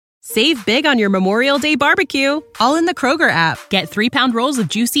Save big on your Memorial Day barbecue, all in the Kroger app. Get 3-pound rolls of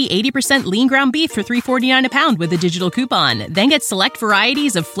juicy 80% lean ground beef for $3.49 a pound with a digital coupon. Then get select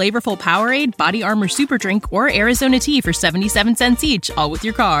varieties of flavorful Powerade, Body Armor Super Drink, or Arizona tea for 77 cents each, all with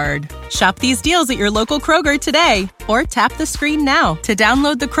your card. Shop these deals at your local Kroger today, or tap the screen now to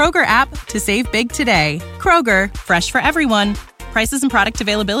download the Kroger app to save big today. Kroger, fresh for everyone. Prices and product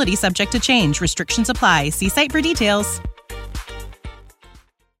availability subject to change. Restrictions apply. See site for details.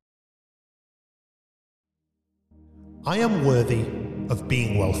 I am worthy of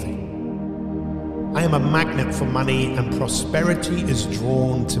being wealthy. I am a magnet for money, and prosperity is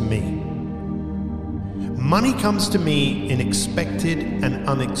drawn to me. Money comes to me in expected and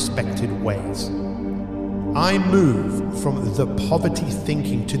unexpected ways. I move from the poverty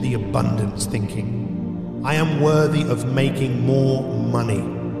thinking to the abundance thinking. I am worthy of making more money.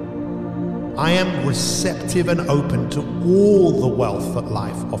 I am receptive and open to all the wealth that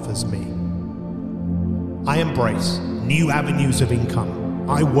life offers me. I embrace new avenues of income.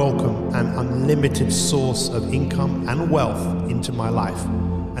 I welcome an unlimited source of income and wealth into my life,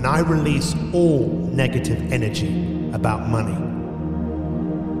 and I release all negative energy about money.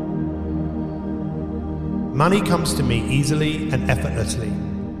 Money comes to me easily and effortlessly.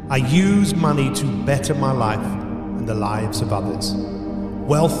 I use money to better my life and the lives of others.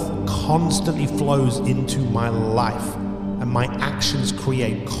 Wealth constantly flows into my life, and my actions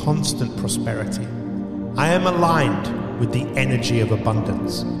create constant prosperity. I am aligned with the energy of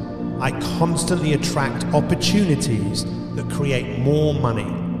abundance. I constantly attract opportunities that create more money.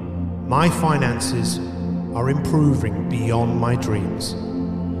 My finances are improving beyond my dreams.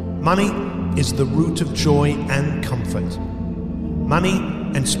 Money is the root of joy and comfort. Money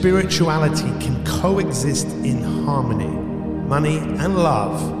and spirituality can coexist in harmony. Money and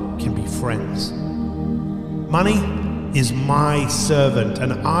love can be friends. Money is my servant,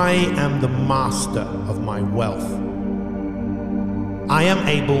 and I am the master of my wealth. I am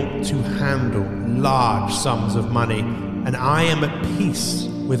able to handle large sums of money, and I am at peace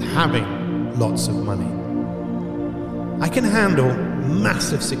with having lots of money. I can handle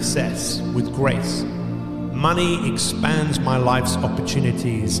massive success with grace. Money expands my life's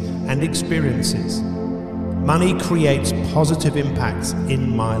opportunities and experiences. Money creates positive impacts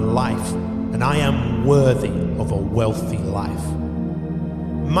in my life, and I am worthy of a wealthy life.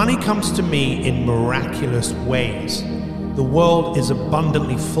 Money comes to me in miraculous ways. The world is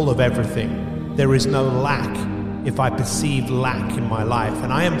abundantly full of everything. There is no lack if I perceive lack in my life,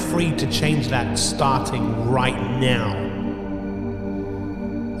 and I am free to change that starting right now.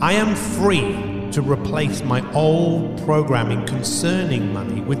 I am free to replace my old programming concerning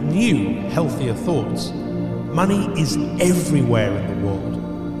money with new, healthier thoughts. Money is everywhere in the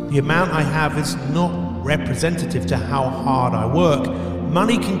world. The amount I have is not representative to how hard I work.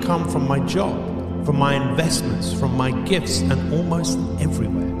 Money can come from my job, from my investments, from my gifts, and almost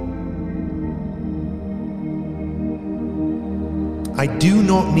everywhere. I do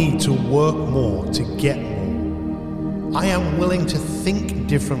not need to work more to get more. I am willing to think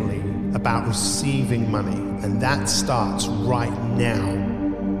differently about receiving money, and that starts right now.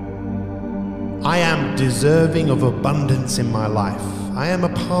 I am deserving of abundance in my life. I am a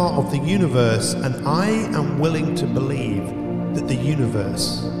part of the universe, and I am willing to believe that the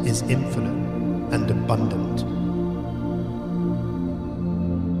universe is infinite and abundant.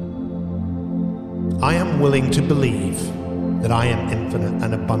 I am willing to believe that I am infinite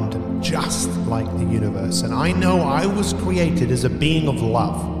and abundant, just like the universe. And I know I was created as a being of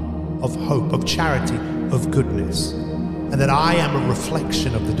love, of hope, of charity, of goodness, and that I am a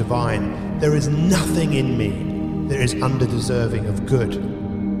reflection of the divine. There is nothing in me that is underdeserving of good.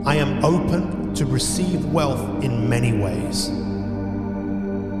 I am open to receive wealth in many ways.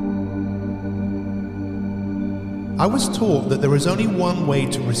 I was taught that there is only one way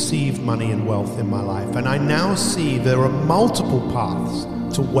to receive money and wealth in my life, and I now see there are multiple paths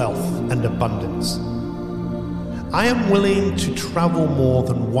to wealth and abundance. I am willing to travel more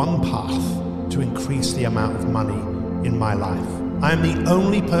than one path to increase the amount of money in my life. I am the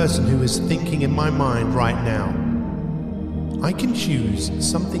only person who is thinking in my mind right now. I can choose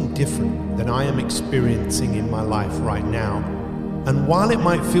something different than I am experiencing in my life right now. And while it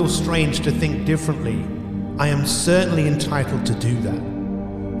might feel strange to think differently, I am certainly entitled to do that.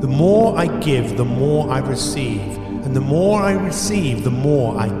 The more I give, the more I receive. And the more I receive, the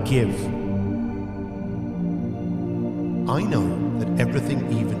more I give. I know that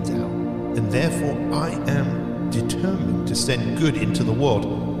everything evens out, and therefore I am determined to send good into the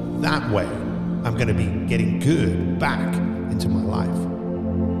world. That way, I'm going to be getting good back into my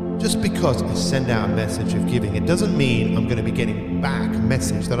life. Just because I send out a message of giving, it doesn't mean I'm going to be getting back a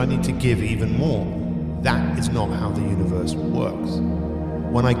message that I need to give even more. That is not how the universe works.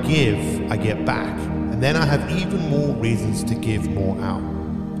 When I give, I get back, and then I have even more reasons to give more out.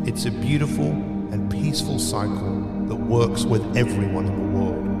 It's a beautiful and peaceful cycle that works with everyone in the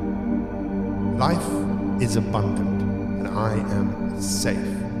world. Life is abundant, and I am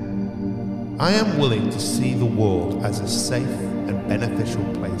safe. I am willing to see the world as a safe and beneficial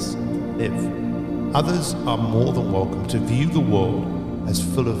place to live. Others are more than welcome to view the world as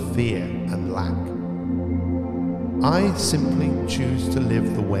full of fear and lack. I simply choose to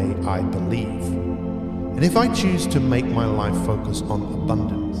live the way I believe. And if I choose to make my life focus on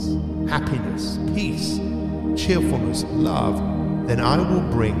abundance, happiness, peace, cheerfulness, love, then I will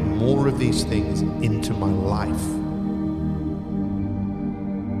bring more of these things into my life.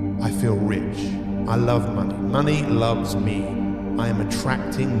 I feel rich. I love money. Money loves me. I am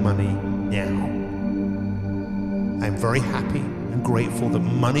attracting money now. I am very happy and grateful that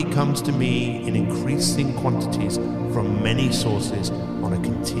money comes to me in increasing quantities from many sources on a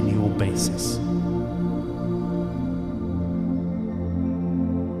continual basis.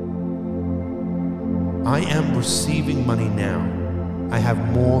 I am receiving money now. I have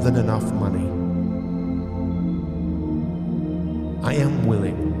more than enough money. I am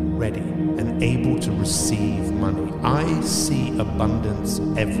willing, ready, and able to receive money. I see abundance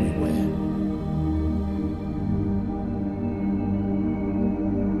everywhere.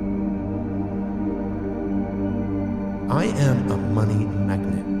 I am a money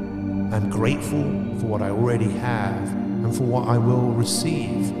magnet. I'm grateful for what I already have and for what I will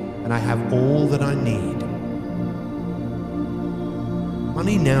receive, and I have all that I need.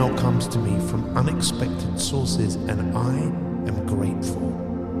 Money now comes to me from unexpected sources, and I am grateful.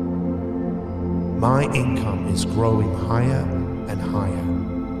 My income is growing higher and higher.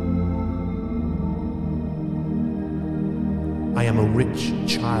 I am a rich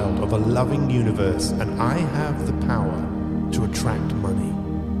child of a loving universe, and I have the power to attract money.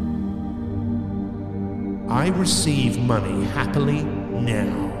 I receive money happily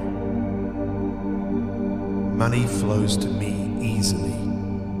now. Money flows to me easily.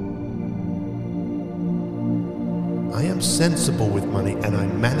 I am sensible with money, and I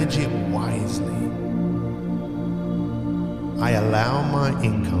manage it wisely. I allow my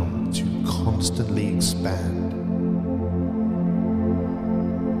income to constantly expand.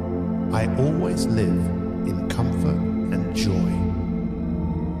 I always live in comfort and joy.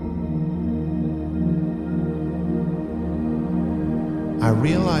 I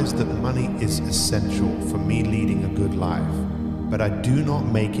realize that money is essential for me leading a good life, but I do not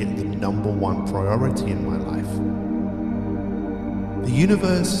make it the number one priority in my life. The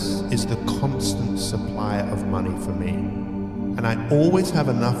universe is the constant supplier of money for me, and I always have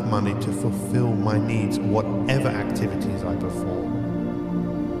enough money to fulfill my needs, whatever activities I perform.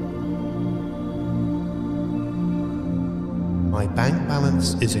 My bank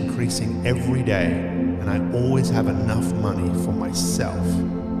balance is increasing every day, and I always have enough money for myself.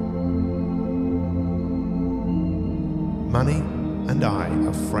 Money and I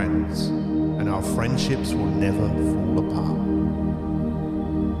are friends, and our friendships will never fall apart.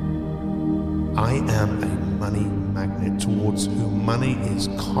 I am a money magnet towards whom money is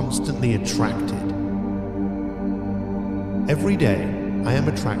constantly attracted. Every day, I am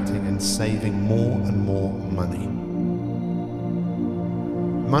attracting and saving more and more money.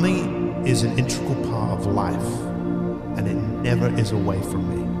 Money is an integral part of life, and it never is away from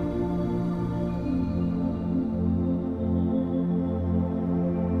me.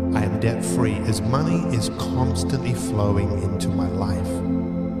 I am debt-free as money is constantly flowing into my life.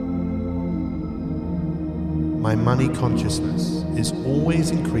 My money consciousness is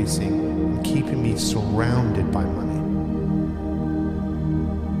always increasing and keeping me surrounded by money.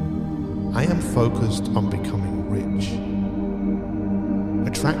 I am focused on becoming rich.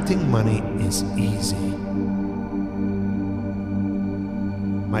 Attracting money is easy.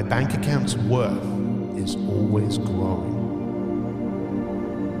 My bank account's worth is always growing.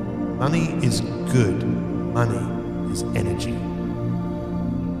 Money is good. Money is energy.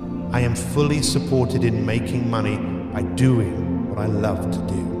 I am fully supported in making money by doing what I love to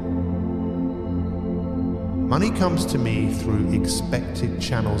do. Money comes to me through expected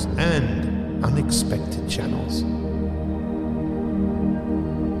channels and unexpected channels.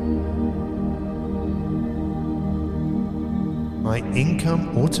 My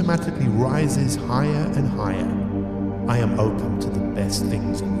income automatically rises higher and higher. I am open to the best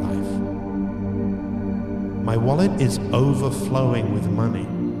things in life. My wallet is overflowing with money.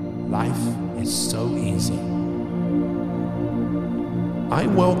 Life is so easy. I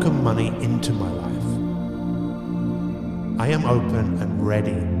welcome money into my life. I am open and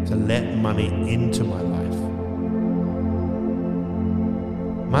ready to let money into my life.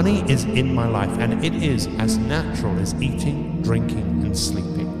 Money is in my life, and it is as natural as eating, drinking, and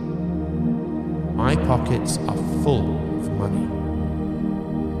sleeping. My pockets are full of money.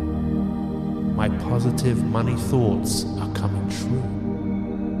 My positive money thoughts are coming true.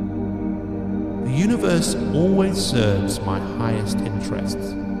 The universe always serves my highest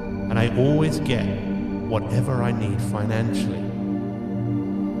interests, and I always get whatever I need financially.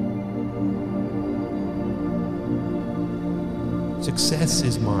 Success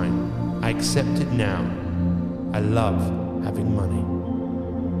is mine. I accept it now. I love having money.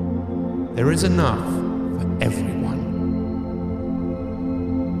 There is enough for everyone.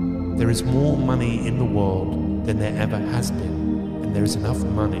 There is more money in the world than there ever has been, and there is enough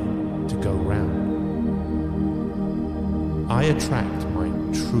money to go round. I attract my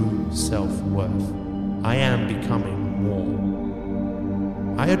true self-worth. I am becoming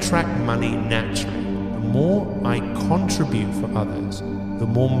more. I attract money naturally. The more I contribute for others, the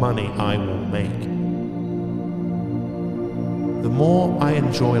more money I will make. The more I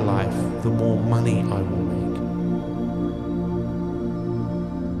enjoy life, the more money I will make.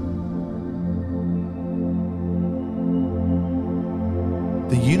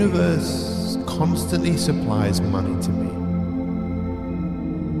 The universe constantly supplies money to me.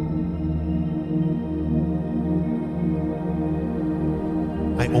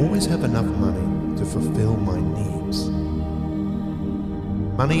 I always have enough money to fulfill my needs.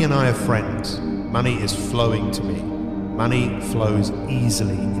 Money and I are friends. Money is flowing to me. Money flows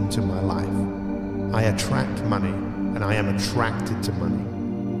easily into my life. I attract money, and I am attracted to money.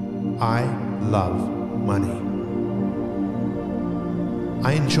 I love money.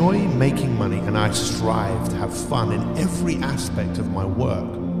 I enjoy making money, and I strive to have fun in every aspect of my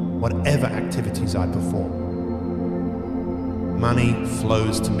work, whatever activities I perform. Money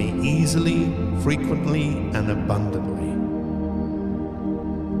flows to me easily, frequently, and abundantly.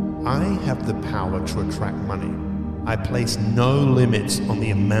 I have the power to attract money. I place no limits on the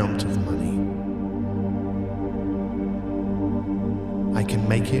amount of money. I can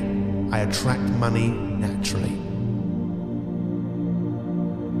make it. I attract money naturally.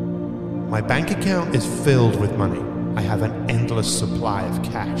 My bank account is filled with money. I have an endless supply of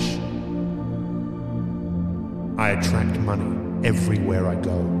cash. I attract money everywhere I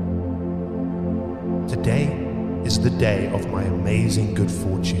go. Today is the day of my amazing good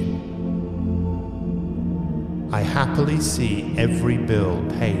fortune. I happily see every bill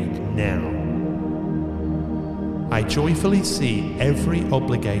paid now. I joyfully see every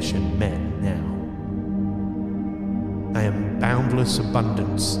obligation met now. I am boundless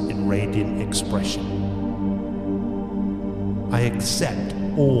abundance in radiant expression. I accept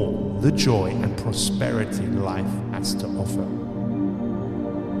all the joy and prosperity life has to offer.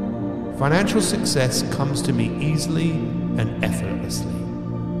 Financial success comes to me easily and effortlessly.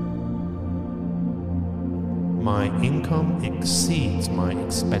 My income exceeds my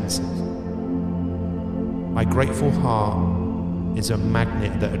expenses. My grateful heart is a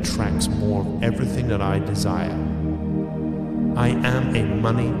magnet that attracts more of everything that I desire. I am a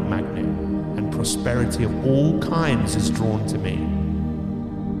money magnet, and prosperity of all kinds is drawn to me.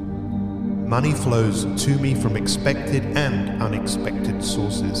 Money flows to me from expected and unexpected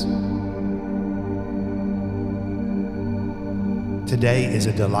sources. Today is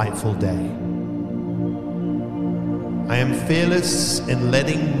a delightful day. I am fearless in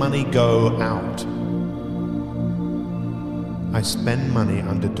letting money go out. I spend money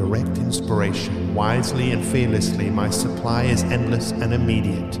under direct inspiration, wisely and fearlessly. My supply is endless and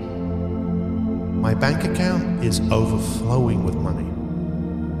immediate. My bank account is overflowing with money.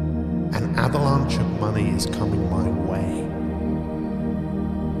 An avalanche of money is coming my way.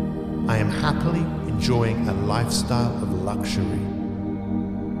 I am happily enjoying a lifestyle of luxury.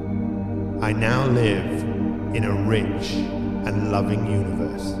 I now live in a rich and loving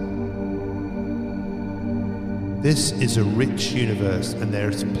universe. This is a rich universe, and there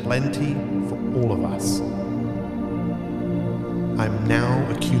is plenty for all of us. I'm now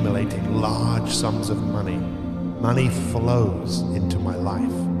accumulating large sums of money. Money flows into my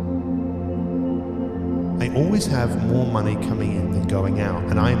life. I always have more money coming in than going out,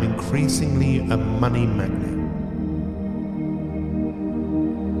 and I am increasingly a money magnet.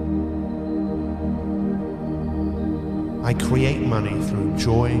 I create money through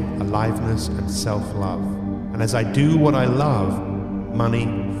joy, aliveness, and self-love. And as I do what I love, money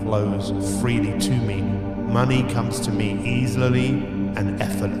flows freely to me. Money comes to me easily and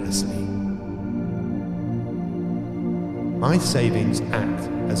effortlessly. My savings act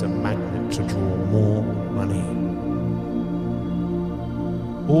as a magnet to draw more money.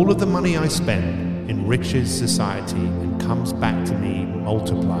 All of the money I spend enriches society and comes back to me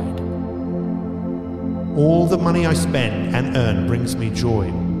multiplied. All the money I spend and earn brings me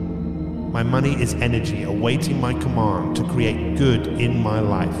joy. My money is energy awaiting my command to create good in my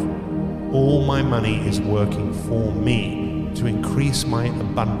life. All my money is working for me to increase my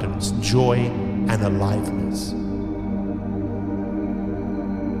abundance, joy, and aliveness.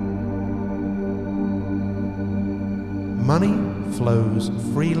 Money flows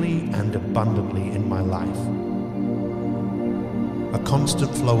freely and abundantly in my life. A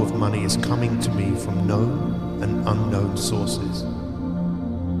constant flow of money is coming to me from known and unknown sources.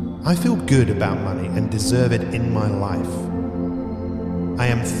 I feel good about money and deserve it in my life. I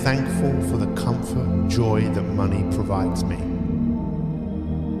am thankful for the comfort and joy that money provides me.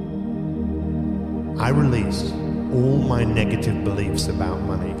 I release all my negative beliefs about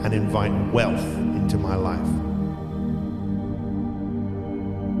money and invite wealth into my life.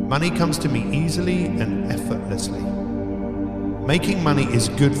 Money comes to me easily and effortlessly. Making money is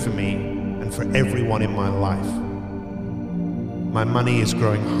good for me and for everyone in my life. My money is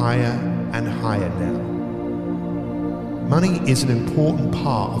growing higher and higher now. Money is an important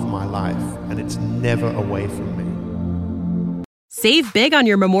part of my life and it's never away from me. Save big on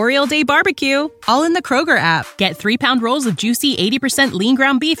your Memorial Day barbecue, all in the Kroger app. Get 3-pound rolls of juicy 80% lean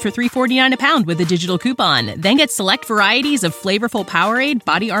ground beef for $3.49 a pound with a digital coupon. Then get select varieties of flavorful Powerade,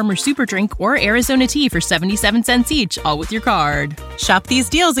 Body Armor Super Drink, or Arizona tea for 77 cents each, all with your card. Shop these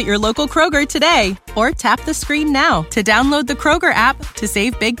deals at your local Kroger today, or tap the screen now to download the Kroger app to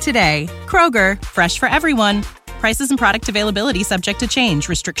save big today. Kroger, fresh for everyone. Prices and product availability subject to change.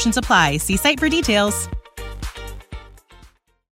 Restrictions apply. See site for details.